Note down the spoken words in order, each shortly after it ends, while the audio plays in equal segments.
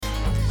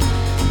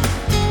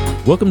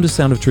Welcome to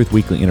Sound of Truth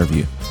Weekly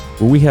Interview,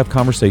 where we have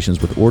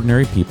conversations with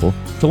ordinary people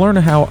to learn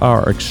how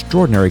our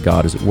extraordinary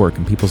God is at work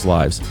in people's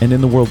lives and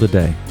in the world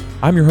today.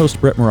 I'm your host,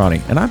 Brett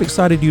Morani, and I'm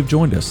excited you've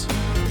joined us.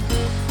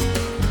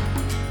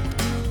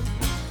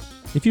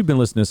 If you've been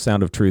listening to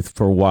Sound of Truth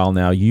for a while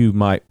now, you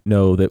might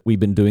know that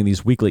we've been doing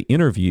these weekly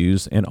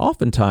interviews, and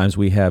oftentimes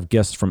we have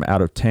guests from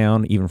out of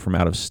town, even from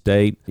out of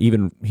state,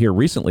 even here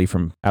recently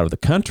from out of the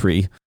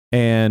country.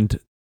 And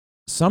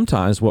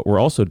sometimes what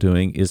we're also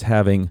doing is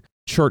having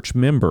church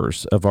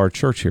members of our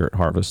church here at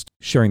Harvest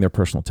sharing their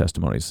personal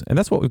testimonies. And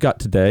that's what we've got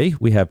today.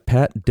 We have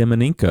Pat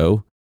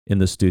Demonenko in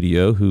the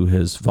studio who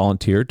has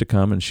volunteered to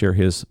come and share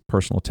his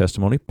personal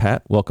testimony.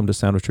 Pat, welcome to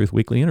Sound of Truth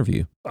Weekly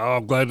Interview. Oh,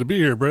 I'm glad to be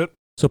here, Brett.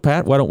 So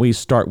Pat, why don't we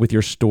start with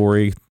your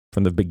story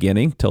from the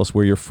beginning? Tell us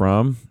where you're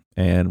from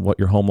and what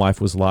your home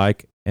life was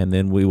like. And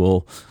then we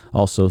will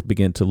also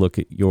begin to look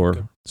at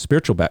your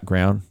spiritual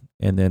background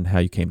and then how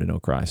you came to know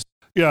Christ.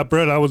 Yeah,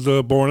 Brett, I was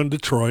born in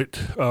Detroit,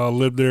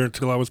 lived there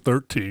until I was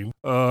 13.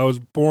 I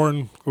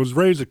was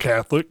raised a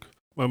Catholic.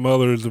 My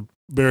mother is a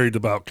very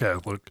devout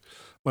Catholic.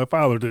 My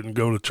father didn't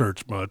go to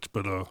church much,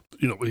 but,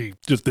 he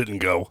just didn't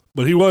go.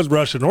 But he was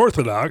Russian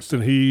Orthodox,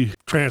 and he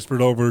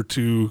transferred over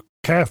to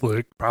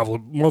Catholic,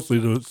 probably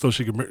mostly so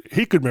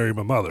he could marry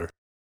my mother.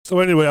 So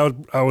anyway,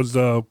 I was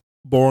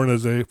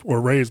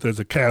raised as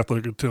a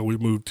Catholic until we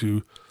moved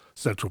to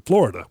Central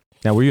Florida.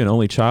 Now, were you an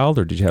only child,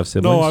 or did you have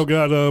siblings? No, I've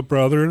got a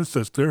brother and a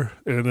sister,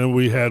 and then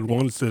we had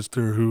one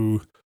sister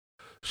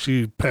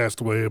she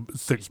passed away at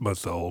 6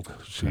 months old.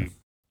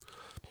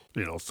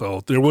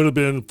 So there would have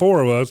been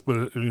four of us, but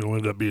it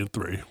ended up being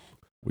three.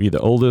 Were you the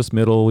oldest,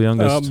 middle,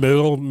 youngest?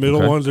 Middle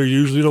okay. Ones are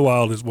usually the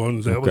wildest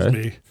ones. That was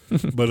me.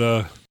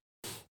 But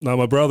now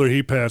my brother,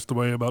 he passed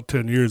away about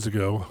 10 years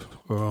ago.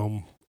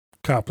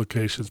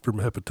 Complications from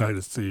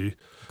hepatitis C.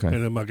 Okay.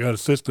 And then I got a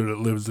sister that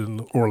lives in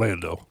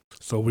Orlando.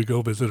 So we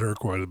go visit her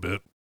quite a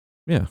bit.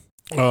 Yeah.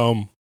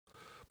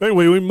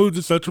 Anyway, we moved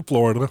to Central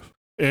Florida,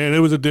 and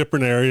it was a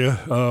different area.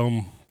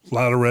 A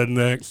lot of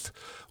rednecks.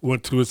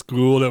 Went to a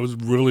school that was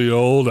really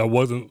old. I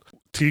wasn't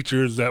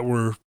teachers that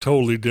were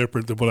totally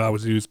different than what I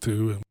was used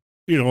to.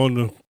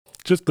 And,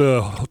 just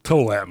the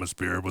total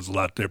atmosphere was a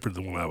lot different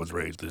than what I was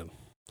raised in.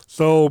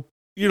 So,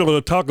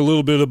 to talk a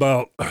little bit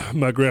about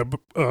my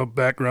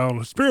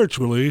background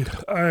spiritually,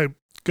 I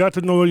got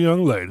to know a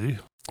young lady,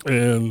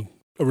 and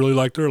I really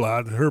liked her a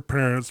lot. And her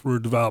parents were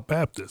devout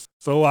Baptists.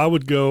 So I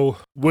would go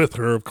with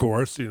her, of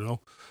course,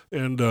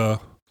 And so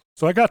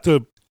I got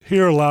to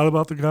hear a lot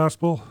about the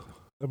gospel.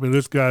 I mean,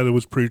 this guy that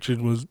was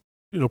preaching was,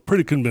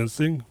 pretty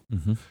convincing.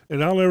 Mm-hmm.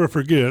 And I'll never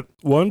forget,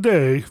 one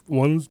day,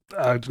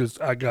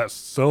 I got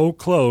so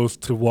close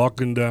to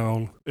walking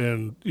down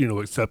and,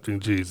 accepting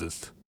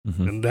Jesus.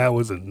 Mm-hmm. And that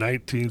was in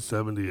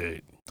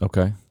 1978.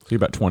 Okay. So you're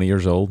about 20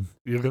 years old?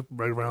 Yeah,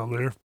 right around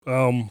there.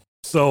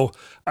 So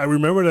I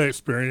remember that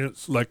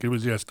experience like it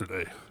was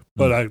yesterday,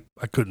 but I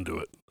couldn't do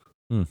it.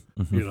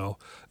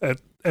 Mm-hmm.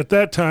 At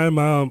that time,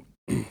 I'll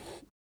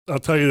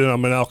tell you that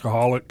I'm an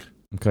alcoholic.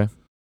 Okay.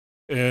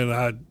 And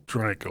I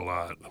drank a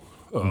lot,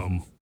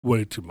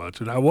 way too much.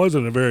 And I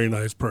wasn't a very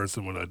nice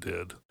person when I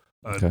did.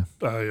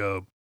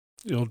 I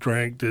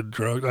drank, did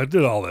drugs. I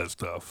did all that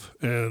stuff.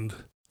 And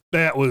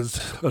that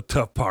was a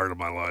tough part of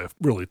my life,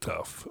 really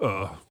tough.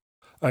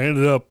 I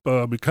ended up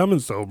becoming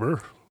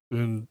sober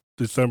in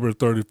December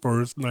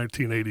 31st,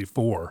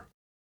 1984.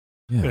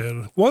 Yeah.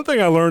 And one thing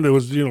I learned that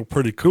was,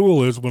 pretty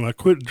cool is when I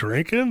quit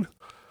drinking,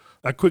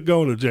 I quit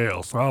going to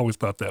jail. So I always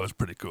thought that was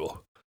pretty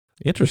cool.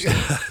 Interesting.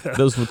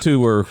 Those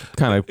two were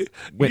kind of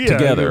went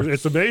together.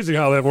 It's amazing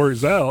how that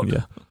works out.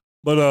 Yeah.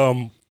 But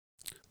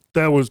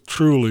that was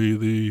truly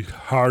the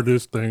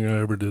hardest thing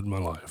I ever did in my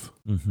life.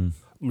 Mm-hmm.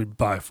 I mean,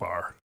 by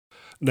far.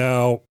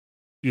 Now,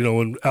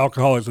 in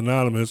Alcoholics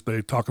Anonymous,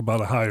 they talk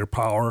about a higher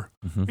power.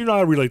 Mm-hmm.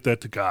 I relate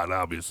that to God,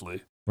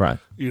 obviously. Right.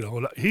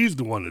 He's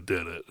the one that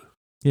did it.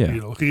 Yeah.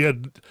 He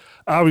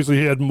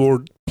had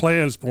more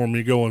plans for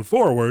me going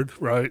forward,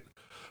 right?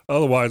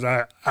 Otherwise,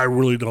 I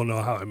really don't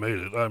know how I made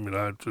it. I mean,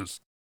 I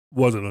just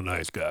wasn't a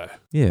nice guy.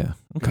 Yeah.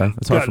 Okay.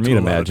 It's hard for me to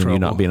imagine you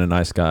not being a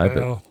nice guy.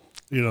 But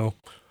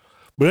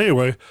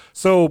anyway,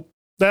 so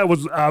that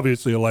was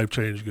obviously a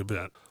life-changing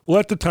event. Well,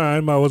 at the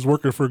time, I was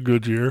working for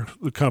Goodyear,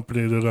 the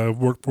company that I've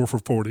worked for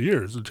 40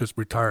 years. I just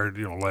retired,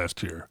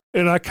 last year.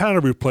 And I kind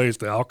of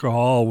replaced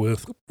alcohol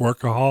with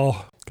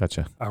workahol.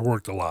 Gotcha. I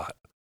worked a lot.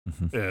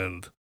 Mm-hmm.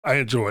 And I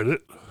enjoyed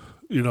it,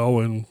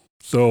 and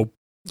so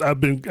I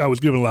was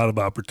given a lot of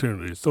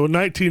opportunities. So in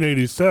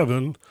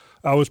 1987,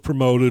 I was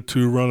promoted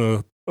to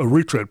run a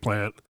retread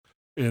plant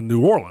in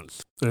New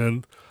Orleans.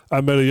 And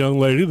I met a young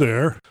lady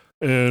there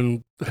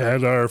and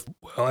I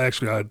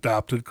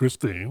adopted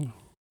Christine.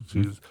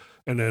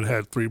 And then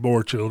had three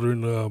more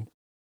children,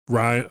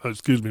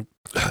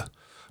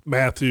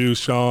 Matthew,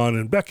 Sean,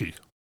 and Becky.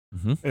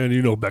 Mm-hmm. And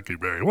you know Becky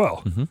very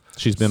well. Mm-hmm.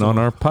 She's been on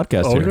our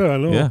podcast here. Yeah, I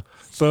know. Yeah.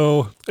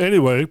 So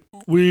anyway,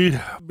 we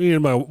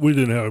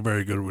didn't have a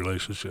very good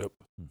relationship.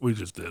 We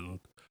just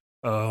didn't.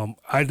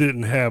 I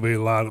didn't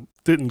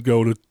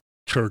go to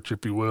church,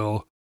 if you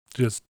will.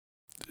 Just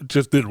it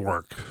just didn't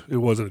work. It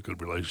wasn't a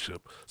good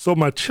relationship. So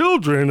my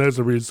children, as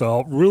a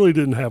result, really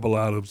didn't have a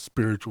lot of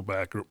spiritual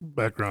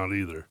background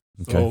either.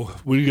 Okay.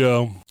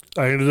 So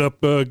I ended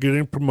up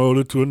getting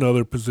promoted to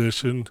another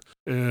position,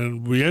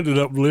 and we ended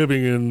up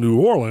living in New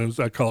Orleans.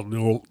 I call it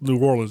New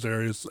Orleans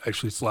area. It's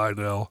actually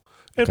Slidell.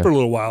 And Okay. for a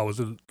little while I was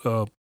in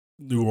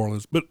New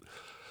Orleans. But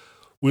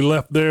we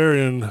left there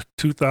in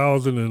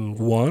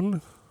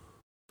 2001.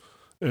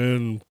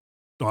 And,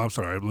 I'm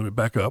sorry, let me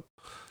back up.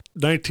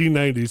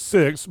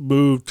 1996,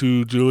 moved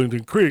to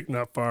Julington Creek,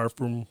 not far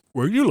from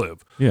where you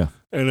live. Yeah.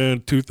 And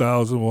then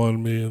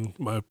 2001, me and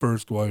my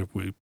first wife,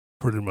 we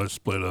pretty much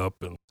split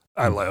up, and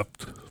I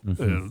left.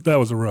 Mm-hmm. And that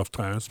was a rough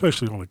time,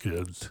 especially on the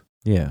kids.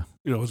 Yeah.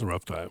 It was a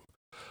rough time.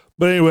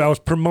 But anyway, I was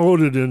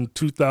promoted in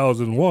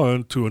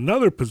 2001 to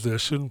another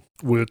position,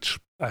 which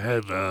I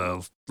had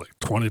like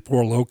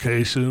 24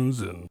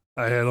 locations, and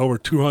I had over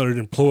 200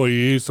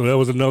 employees. So that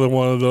was another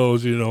one of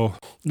those,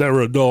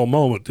 never a dull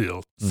moment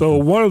deals. Mm-hmm.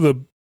 So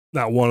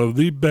not one of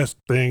the best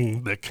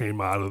thing that came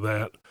out of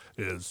that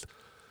is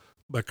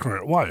my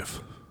current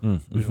wife,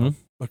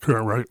 my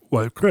current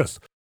wife, Chris.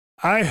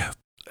 I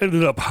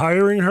ended up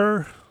hiring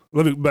her.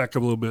 Let me back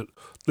up a little bit.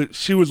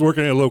 She was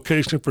working at a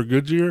location for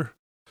Goodyear,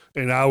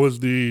 and I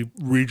was the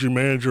region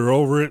manager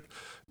over it,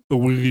 but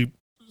we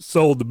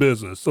sold the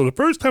business. So the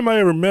first time I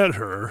ever met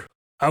her,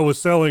 I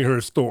was selling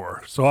her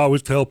store. So I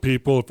always tell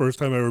people the first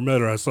time I ever met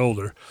her, I sold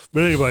her.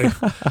 But anyway,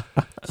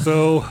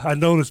 so I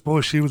noticed,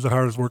 boy, she was the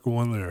hardest working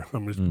one there. I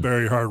mean,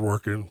 very hard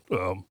working.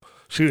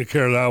 She didn't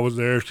care that I was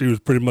there. She was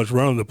pretty much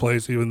running the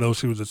place, even though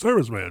she was a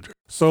service manager.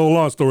 So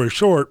long story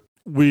short,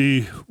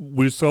 we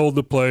sold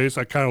the place.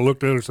 I kind of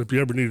looked at her and said, if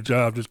you ever need a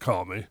job, just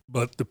call me.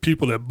 But the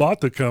people that bought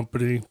the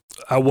company,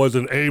 I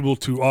wasn't able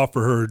to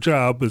offer her a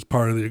job as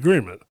part of the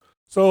agreement.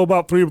 So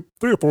about three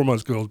or 4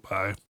 months goes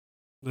by.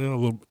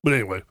 But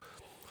anyway,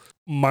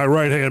 my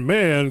right-hand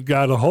man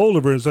got a hold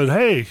of her and said,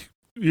 hey,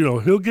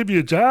 he'll give you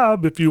a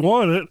job if you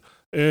want it.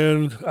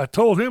 And I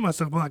told him, I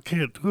said, well, I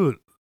can't do it.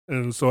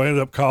 And so I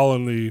ended up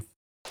calling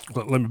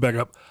let me back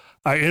up.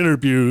 I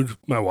interviewed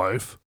my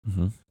wife,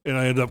 and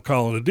I ended up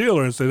calling the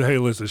dealer and said, hey,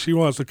 listen, she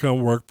wants to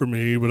come work for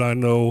me, but I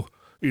know,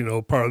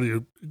 part of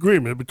the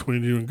agreement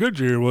between you and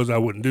Goodyear was I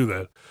wouldn't do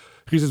that.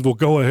 He says, well,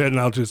 go ahead and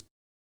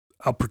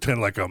I'll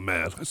pretend like I'm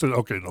mad. I said,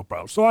 okay, no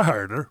problem. So I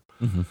hired her,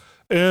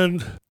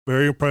 and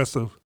very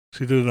impressive.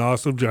 She did an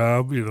awesome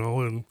job,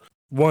 and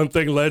one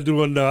thing led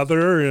to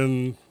another,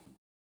 and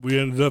we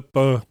ended up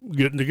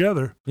getting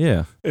together.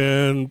 Yeah.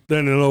 And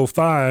then in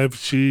 2005,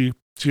 she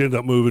ended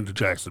up moving to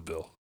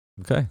Jacksonville.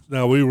 Okay.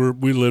 Now we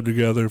lived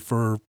together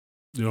for,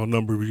 a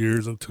number of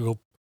years until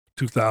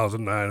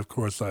 2009. Of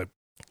course, I,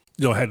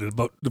 had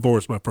to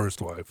divorce my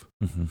first wife.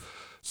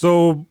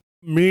 So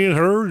me and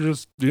her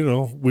just,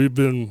 we've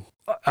been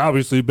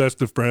obviously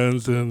best of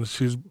friends, and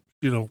she's,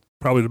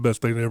 probably the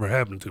best thing that ever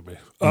happened to me,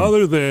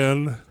 other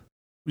than,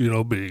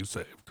 being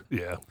saved.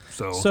 Yeah.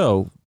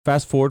 So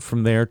fast forward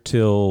from there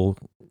till,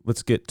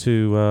 let's get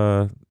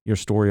to your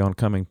story on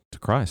coming to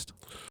Christ.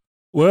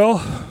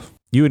 Well,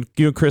 you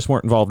and Chris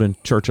weren't involved in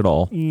church at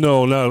all.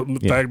 No, not. In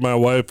fact, my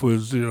wife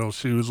was,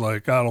 she was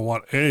like, I don't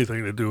want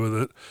anything to do with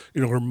it.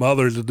 Her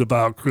mother's a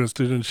devout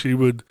Christian, and she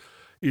would,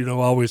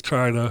 always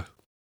try to,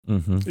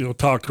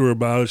 talk to her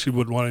about it. She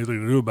wouldn't want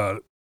anything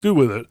to do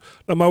with it.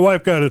 Now, my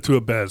wife got into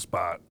a bad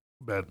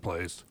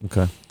place.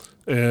 Okay.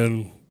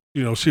 And,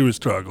 she was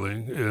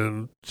struggling,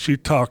 and she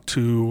talked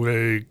to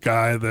a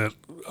guy that,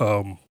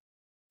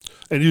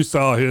 and you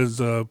saw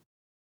his,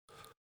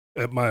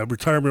 at my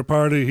retirement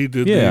party, he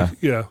did.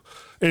 Yeah.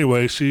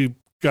 Anyway, she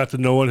got to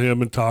knowing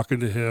him and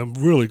talking to him.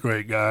 Really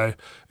great guy.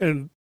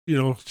 And,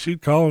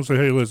 she'd call him and say,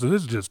 hey, listen,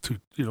 this is just too,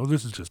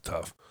 this is just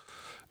tough.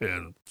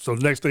 And so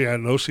the next thing I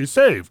know, she's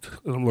saved.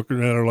 And I'm looking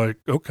at her like,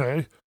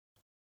 okay.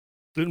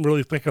 Didn't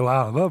really think a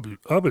lot of it,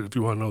 if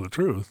you want to know the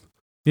truth.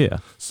 Yeah.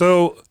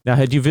 So now,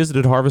 had you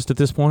visited Harvest at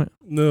this point?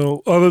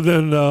 No, other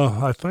than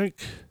I think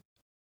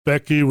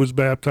Becky was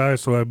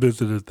baptized, so I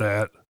visited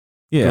that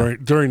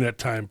during that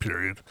time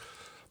period.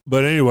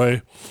 But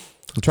anyway,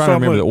 I'm trying to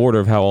remember the order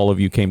of how all of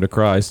you came to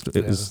Christ.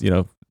 It was,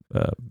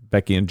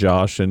 Becky and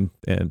Josh and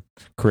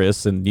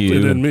Chris and you.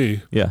 And then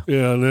me. Yeah.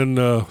 Yeah, and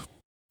then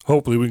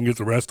hopefully we can get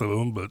the rest of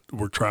them, but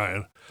we're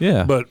trying.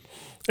 Yeah. But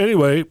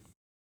anyway,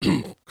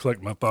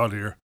 collect my thought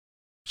here.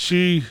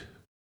 She,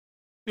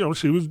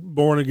 she was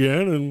born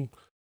again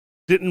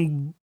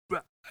and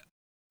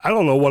I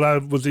don't know what I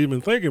was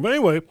even thinking. But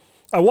anyway,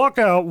 I walk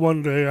out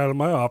one day out of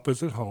my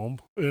office at home,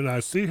 and I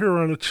see her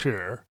on a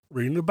chair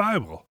reading the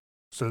Bible.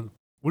 I said,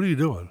 what are you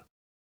doing?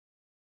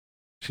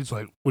 She's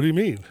like, what do you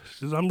mean?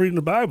 She says, I'm reading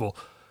the Bible.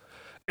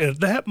 At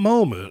that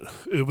moment,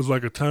 it was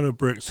like a ton of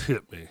bricks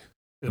hit me.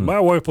 And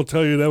my wife will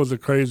tell you that was the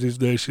craziest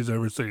day she's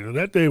ever seen. And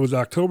that day was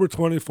October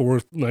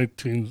 24th,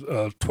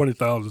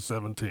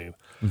 2017.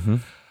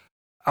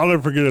 I'll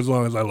never forget it as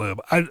long as I live.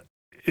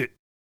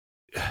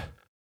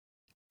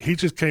 He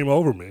just came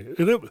over me.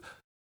 And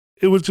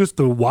it was just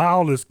the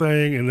wildest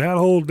thing. And that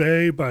whole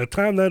day, by the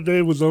time that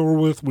day was over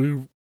with,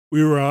 we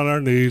were on our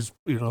knees,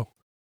 reading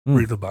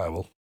the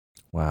Bible.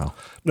 Wow.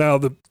 Now,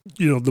 the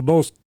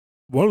most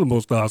one of the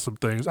most awesome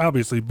things,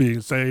 obviously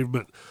being saved,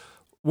 but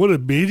what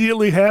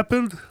immediately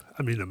happened,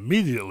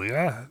 immediately,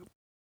 I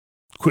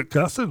quit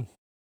cussing.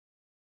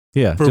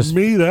 Yeah. For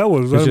me, that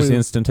was, it was just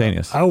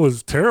instantaneous. I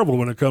was terrible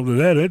when it comes to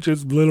that. It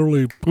just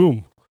literally,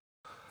 boom.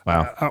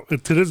 Wow.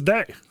 To this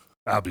day,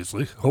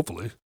 obviously,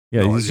 hopefully.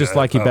 Yeah, it's just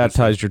like he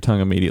baptized your tongue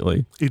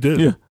immediately. He did.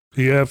 Yeah.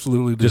 He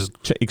absolutely did.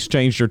 Just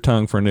exchanged your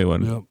tongue for a new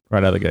one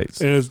right out of the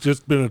gates. And it's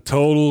just been a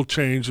total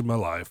change in my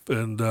life.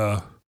 And,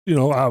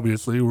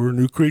 obviously, we're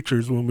new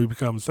creatures when we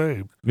become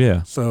saved.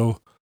 Yeah. So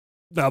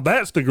now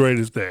that's the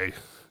greatest day,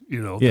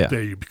 the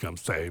day you become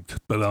saved.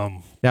 But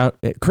now,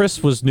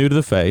 Chris was new to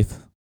the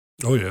faith.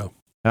 Oh, yeah.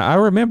 I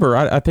remember,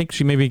 I think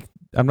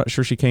I'm not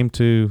sure she came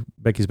to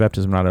Becky's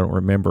baptism. I don't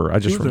remember. I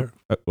just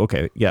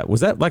okay, yeah.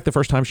 Was that like the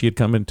first time she had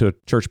come into a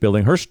church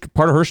building?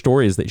 Part of her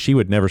story is that she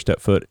would never step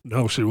foot.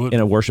 No, she wouldn't. In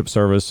a worship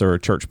service or a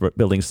church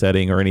building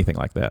setting or anything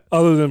like that.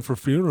 Other than for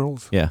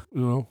funerals. Yeah.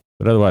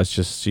 But otherwise,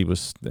 just she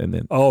was, and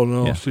then. Oh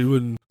no, she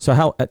wouldn't. So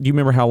do you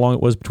remember how long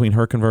it was between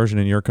her conversion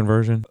and your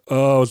conversion? It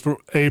was from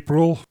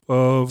April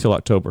till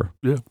October.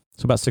 Yeah.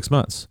 So about 6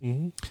 months.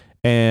 Mm-hmm.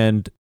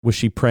 And was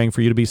she praying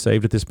for you to be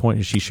saved at this point?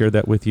 Has she shared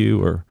that with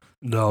you, or?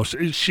 No,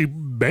 she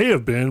may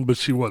have been, but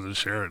she wasn't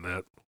sharing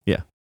that.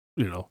 Yeah.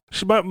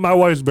 My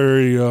wife's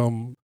very,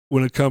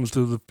 when it comes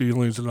to the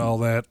feelings and all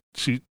that,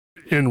 she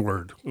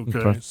inward.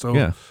 Okay.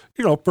 So,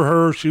 for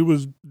her, she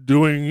was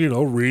doing,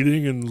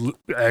 reading and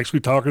actually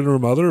talking to her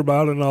mother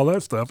about it and all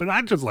that stuff. And I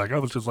was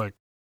just like,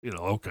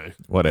 okay.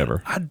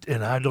 Whatever. I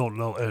don't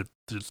know.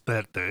 Just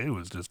that day, it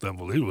was just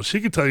unbelievable. She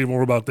could tell you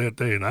more about that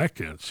day than I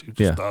can. She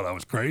just thought I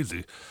was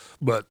crazy.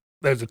 But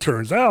as it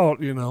turns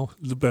out,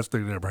 the best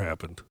thing that ever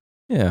happened.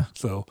 Yeah.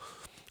 So,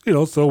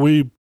 so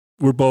we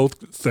were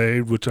both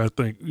saved, which I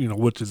think,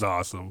 which is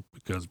awesome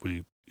because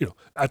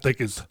I think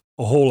it's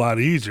a whole lot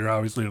easier,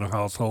 obviously, in a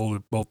household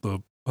with both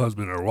the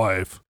husband or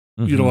wife.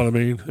 Mm-hmm. You know what I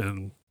mean?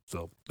 And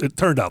so it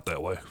turned out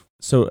that way.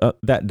 So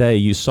that day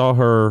you saw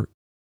her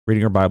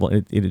reading her Bible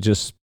and it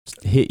just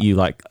hit you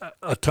like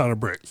a ton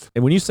of bricks.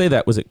 And when you say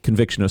that, was it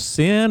conviction of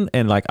sin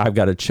and like, I've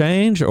got to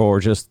change,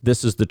 or just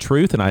this is the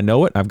truth and I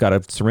know it, I've got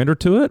to surrender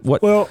to it?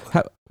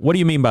 What do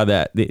you mean by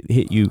that? It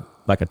hit you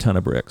like a ton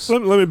of bricks.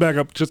 Let me back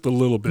up just a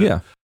little bit. Yeah.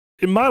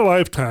 In my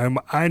lifetime,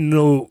 I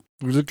know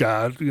there's a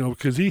God,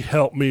 because he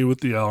helped me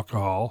with the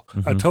alcohol.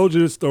 Mm-hmm. I told you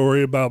the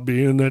story about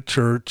being in that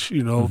church,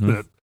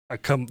 that I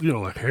come,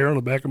 the hair on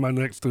the back of my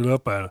neck stood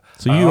up.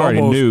 So you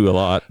already knew a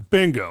lot.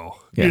 Bingo.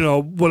 Yeah.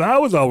 What I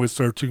was always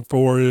searching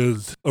for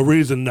is a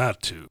reason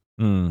not to,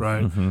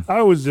 right? Mm-hmm.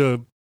 I was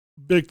a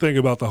big thing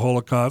about the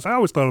Holocaust. I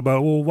always thought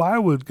about, well, why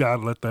would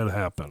God let that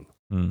happen?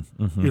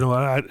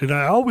 Mm-hmm.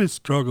 I always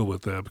struggle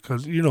with that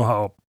because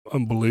how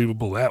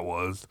unbelievable that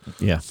was.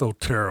 Yeah. So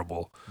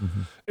terrible.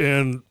 Mm-hmm.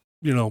 And,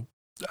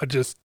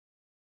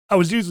 I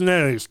was using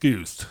that as an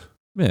excuse.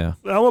 Yeah.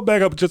 I want to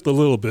back up just a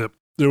little bit.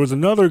 There was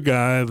another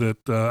guy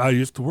that I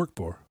used to work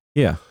for.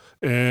 Yeah.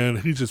 And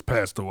he just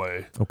passed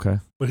away. Okay.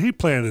 But he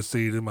planted a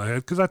seed in my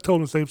head because I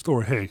told him the same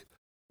story. Hey,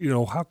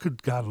 how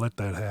could God let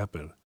that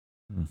happen?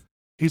 Mm.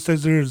 He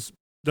says there's,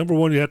 number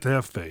one, you have to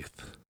have faith.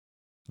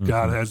 Mm-hmm.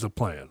 God has a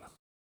plan.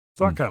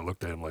 So I kind of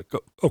looked at him like,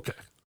 okay.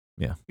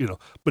 Yeah.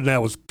 But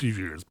that was a few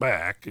years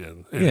back.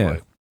 And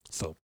anyway,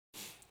 so.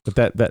 But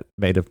that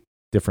made a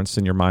difference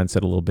in your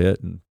mindset a little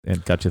bit and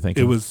got you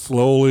thinking. It was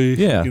slowly.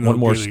 Yeah. One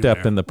more step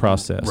there in the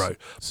process. Right.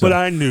 So, but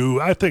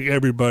I think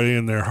everybody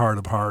in their heart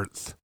of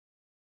hearts,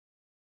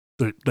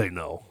 they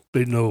know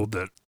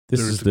that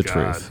this is the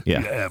God. Truth.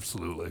 Yeah.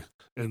 Absolutely.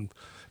 And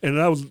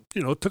I was,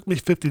 it took me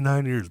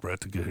 59 years, Brett,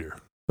 to get here.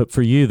 But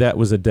for you, that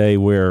was a day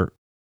where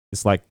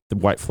it's like the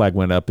white flag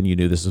went up and you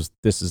knew this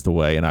is the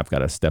way and I've got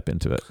to step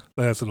into it.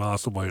 That's an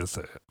awesome way to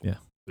say it. Yeah.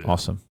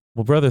 Awesome.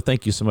 Well, brother,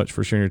 thank you so much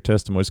for sharing your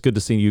testimony. It's good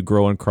to see you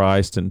grow in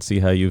Christ and see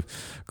how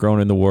you've grown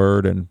in the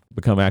Word and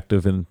become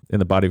active in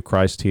the body of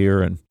Christ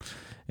here and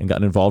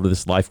gotten involved with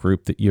this life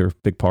group that you're a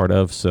big part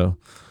of. So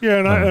yeah,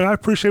 and I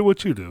appreciate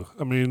what you do.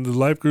 I mean, the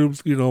life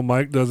groups,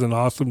 Mike does an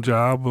awesome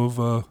job of,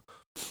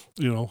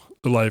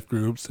 the life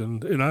groups,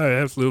 and I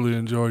absolutely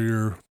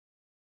enjoy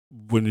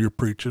when you're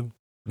preaching.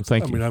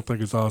 Thank you. I mean, I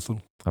think it's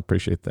awesome. I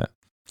appreciate that.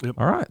 Yep.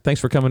 All right.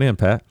 Thanks for coming in,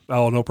 Pat.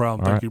 Oh, no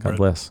problem. Thank you, Brett. God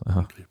bless.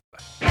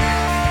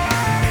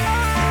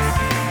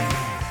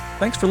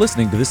 Thanks for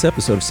listening to this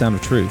episode of Sound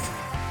of Truth.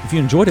 If you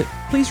enjoyed it,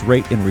 please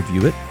rate and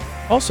review it.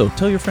 Also,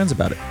 tell your friends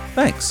about it.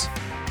 Thanks.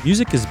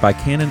 Music is by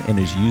Canon and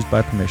is used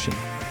by permission.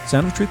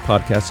 Sound of Truth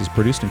podcast is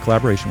produced in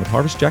collaboration with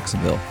Harvest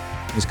Jacksonville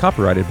and is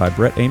copyrighted by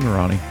Brett A.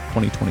 Murani,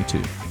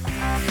 2022.